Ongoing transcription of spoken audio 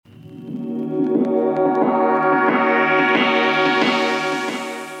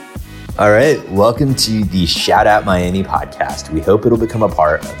All right, welcome to the Shout Out Miami podcast. We hope it'll become a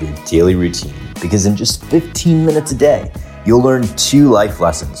part of your daily routine because in just 15 minutes a day, you'll learn 2 life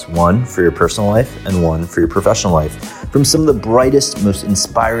lessons, one for your personal life and one for your professional life, from some of the brightest, most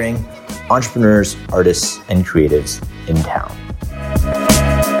inspiring entrepreneurs, artists, and creatives in town.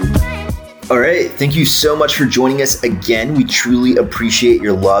 All right, thank you so much for joining us again. We truly appreciate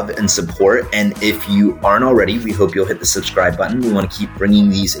your love and support. And if you aren't already, we hope you'll hit the subscribe button. We want to keep bringing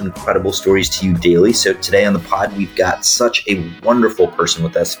these incredible stories to you daily. So today on the pod, we've got such a wonderful person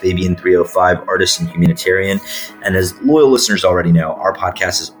with us, Fabian305, artist and humanitarian. And as loyal listeners already know, our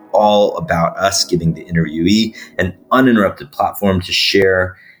podcast is all about us giving the interviewee an uninterrupted platform to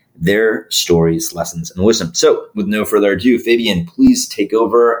share their stories, lessons, and wisdom. So with no further ado, Fabian, please take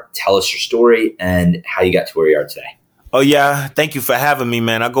over, tell us your story and how you got to where you are today. Oh, yeah. Thank you for having me,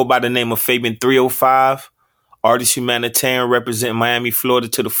 man. I go by the name of Fabian305, artist humanitarian, representing Miami, Florida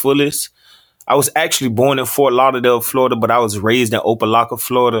to the fullest. I was actually born in Fort Lauderdale, Florida, but I was raised in Opa-locka,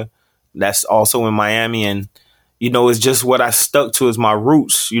 Florida. That's also in Miami. And, it's just what I stuck to as my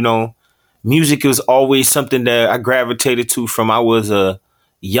roots. Music was always something that I gravitated to from I was a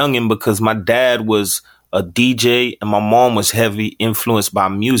youngin' because my dad was a DJ and my mom was heavy influenced by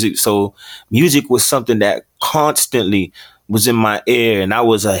music. So music was something that constantly was in my ear. And I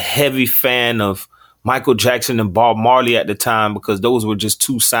was a heavy fan of Michael Jackson and Bob Marley at the time because those were just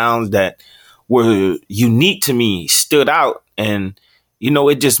 2 sounds that were unique to me, stood out. And,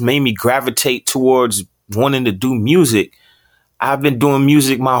 it just made me gravitate towards wanting to do music. I've been doing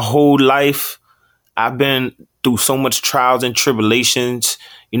music my whole life. I've been through so much trials and tribulations.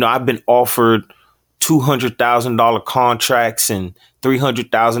 I've been offered $200,000 contracts and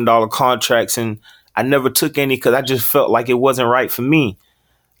 $300,000 contracts, and I never took any because I just felt like it wasn't right for me.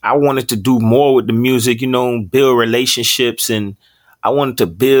 I wanted to do more with the music, build relationships, and I wanted to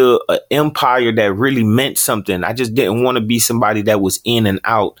build an empire that really meant something. I just didn't want to be somebody that was in and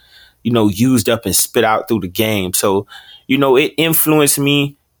out, used up and spit out through the game. So, it influenced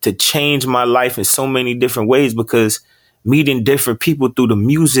me to change my life in so many different ways because meeting different people through the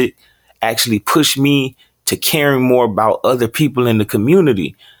music actually pushed me to caring more about other people in the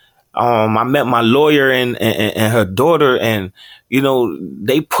community. I met my lawyer and her daughter, and,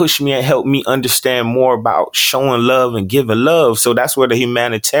 they pushed me and helped me understand more about showing love and giving love. So that's where the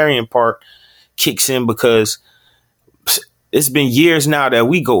humanitarian part kicks in because it's been years now that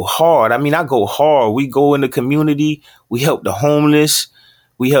we go hard. I mean, I go hard. We go in the community. We help the homeless.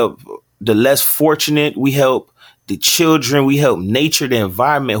 We help the less fortunate. We help the children. We help nature, the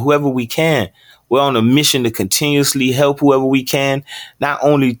environment, whoever we can. We're on a mission to continuously help whoever we can, not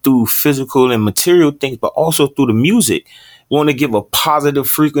only through physical and material things, but also through the music. We want to give a positive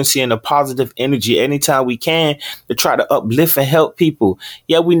frequency and a positive energy anytime we can to try to uplift and help people.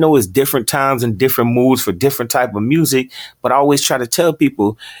 Yeah, we know it's different times and different moods for different type of music, but I always try to tell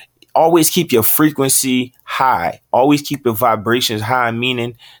people, always keep your frequency high. Always keep your vibrations high,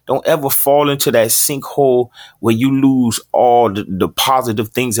 meaning don't ever fall into that sinkhole where you lose all the positive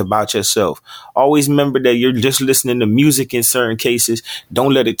things about yourself. Always remember that you're just listening to music in certain cases.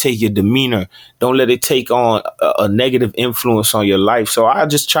 Don't let it take your demeanor. Don't let it take on a negative influence on your life. So I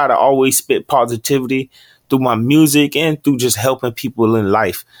just try to always spit positivity through my music and through just helping people in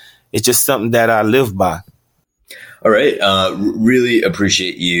life. It's just something that I live by. All right. Really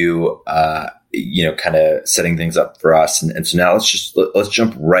appreciate you, kind of setting things up for us. And so now let's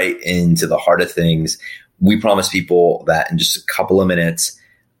jump right into the heart of things. We promise people that in just a couple of minutes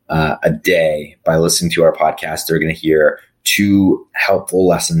a day by listening to our podcast, they're going to hear 2 helpful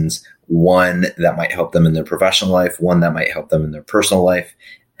lessons, one that might help them in their professional life, one that might help them in their personal life.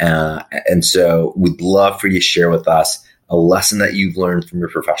 And so we'd love for you to share with us a lesson that you've learned from your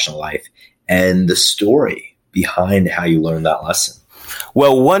professional life and the story behind how you learned that lesson.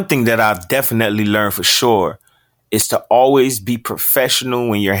 Well, one thing that I've definitely learned for sure is to always be professional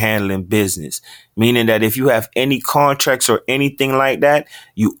when you're handling business, meaning that if you have any contracts or anything like that,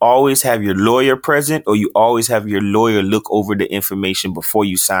 you always have your lawyer present or you always have your lawyer look over the information before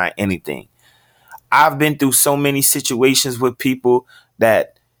you sign anything. I've been through so many situations with people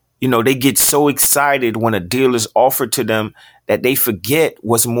that, they get so excited when a deal is offered to them that they forget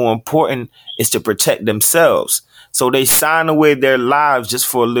what's more important is to protect themselves. So they sign away their lives just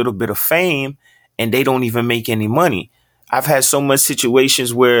for a little bit of fame and they don't even make any money. I've had so much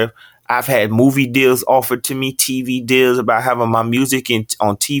situations where I've had movie deals offered to me, TV deals about having my music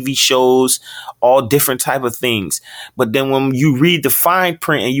on TV shows, all different type of things. But then when you read the fine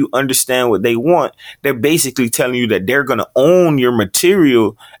print and you understand what they want, they're basically telling you that they're going to own your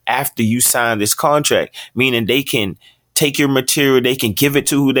material after you sign this contract, meaning they can take your material. They can give it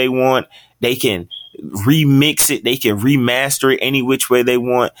to who they want. They can remix it. They can remaster it any which way they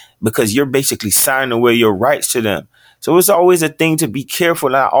want, because you're basically signing away your rights to them. So it's always a thing to be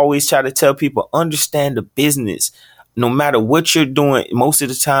careful. I always try to tell people, understand the business. No matter what you're doing, most of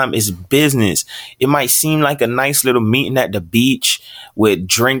the time it's business. It might seem like a nice little meeting at the beach with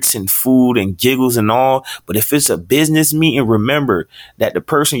drinks and food and giggles and all. But if it's a business meeting, remember that the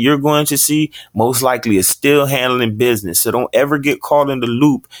person you're going to see most likely is still handling business. So don't ever get caught in the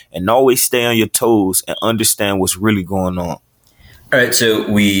loop, and always stay on your toes and understand what's really going on. All right, so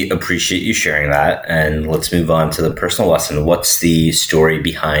we appreciate you sharing that. And let's move on to the personal lesson. What's the story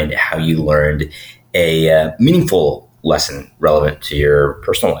behind how you learned a meaningful lesson relevant to your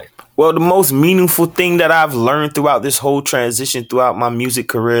personal life? Well, the most meaningful thing that I've learned throughout this whole transition, throughout my music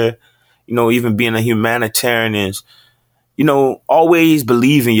career, even being a humanitarian, is, always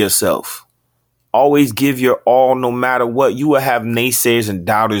believe in yourself. Always give your all, no matter what. You will have naysayers and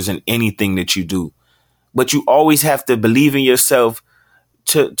doubters in anything that you do, but you always have to believe in yourself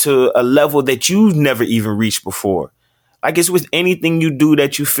to a level that you've never even reached before. Like it's with anything you do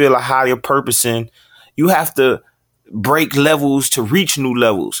that you feel a higher purpose in, you have to break levels to reach new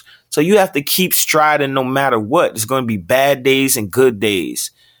levels. So you have to keep striding no matter what. There's going to be bad days and good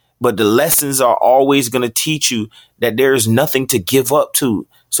days, but the lessons are always going to teach you that there is nothing to give up to.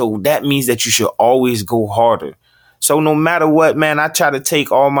 So that means that you should always go harder. So no matter what, man, I try to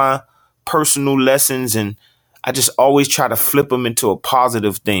take all my personal lessons and I just always try to flip them into a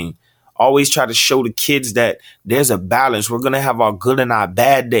positive thing. Always try to show the kids that there's a balance. We're going to have our good and our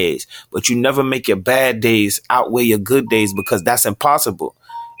bad days, but you never make your bad days outweigh your good days, because that's impossible.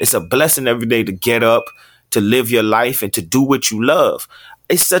 It's a blessing every day to get up, to live your life, and to do what you love.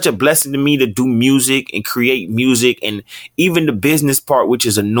 It's such a blessing to me to do music and create music, and even the business part, which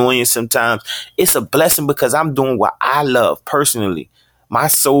is annoying sometimes. It's a blessing because I'm doing what I love personally. My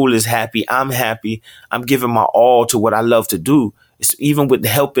soul is happy. I'm happy. I'm giving my all to what I love to do. It's even with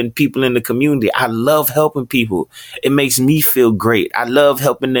helping people in the community. I love helping people. It makes me feel great. I love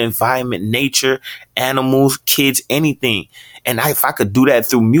helping the environment, nature, animals, kids, anything. And if I could do that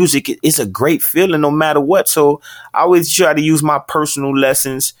through music, it's a great feeling no matter what. So I always try to use my personal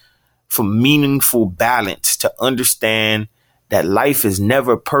lessons for meaningful balance, to understand that life is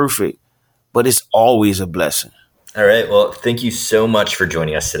never perfect, but it's always a blessing. All right. Well, thank you so much for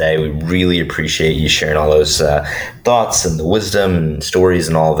joining us today. We really appreciate you sharing all those thoughts and the wisdom and stories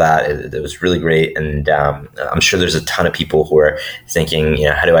and all of that. It was really great. And I'm sure there's a ton of people who are thinking,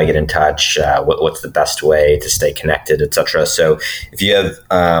 how do I get in touch? What's the best way to stay connected, et cetera. So if you have,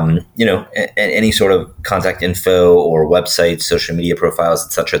 any sort of contact info or websites, social media profiles,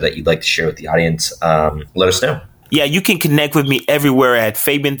 et cetera, that you'd like to share with the audience, let us know. Yeah, you can connect with me everywhere at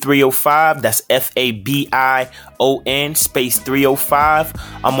Fabian305. That's FABION space 305.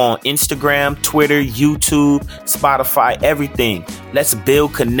 I'm on Instagram, Twitter, YouTube, Spotify, everything. Let's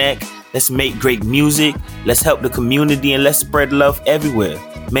build, connect. Let's make great music. Let's help the community, and let's spread love everywhere.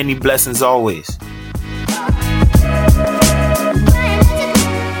 Many blessings always.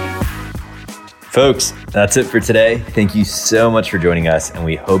 Folks, that's it for today. Thank you so much for joining us, and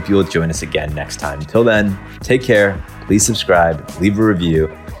we hope you'll join us again next time. Till then, take care. Please subscribe, leave a review,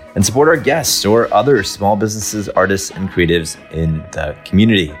 and support our guests or other small businesses, artists, and creatives in the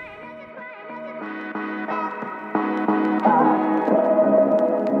community.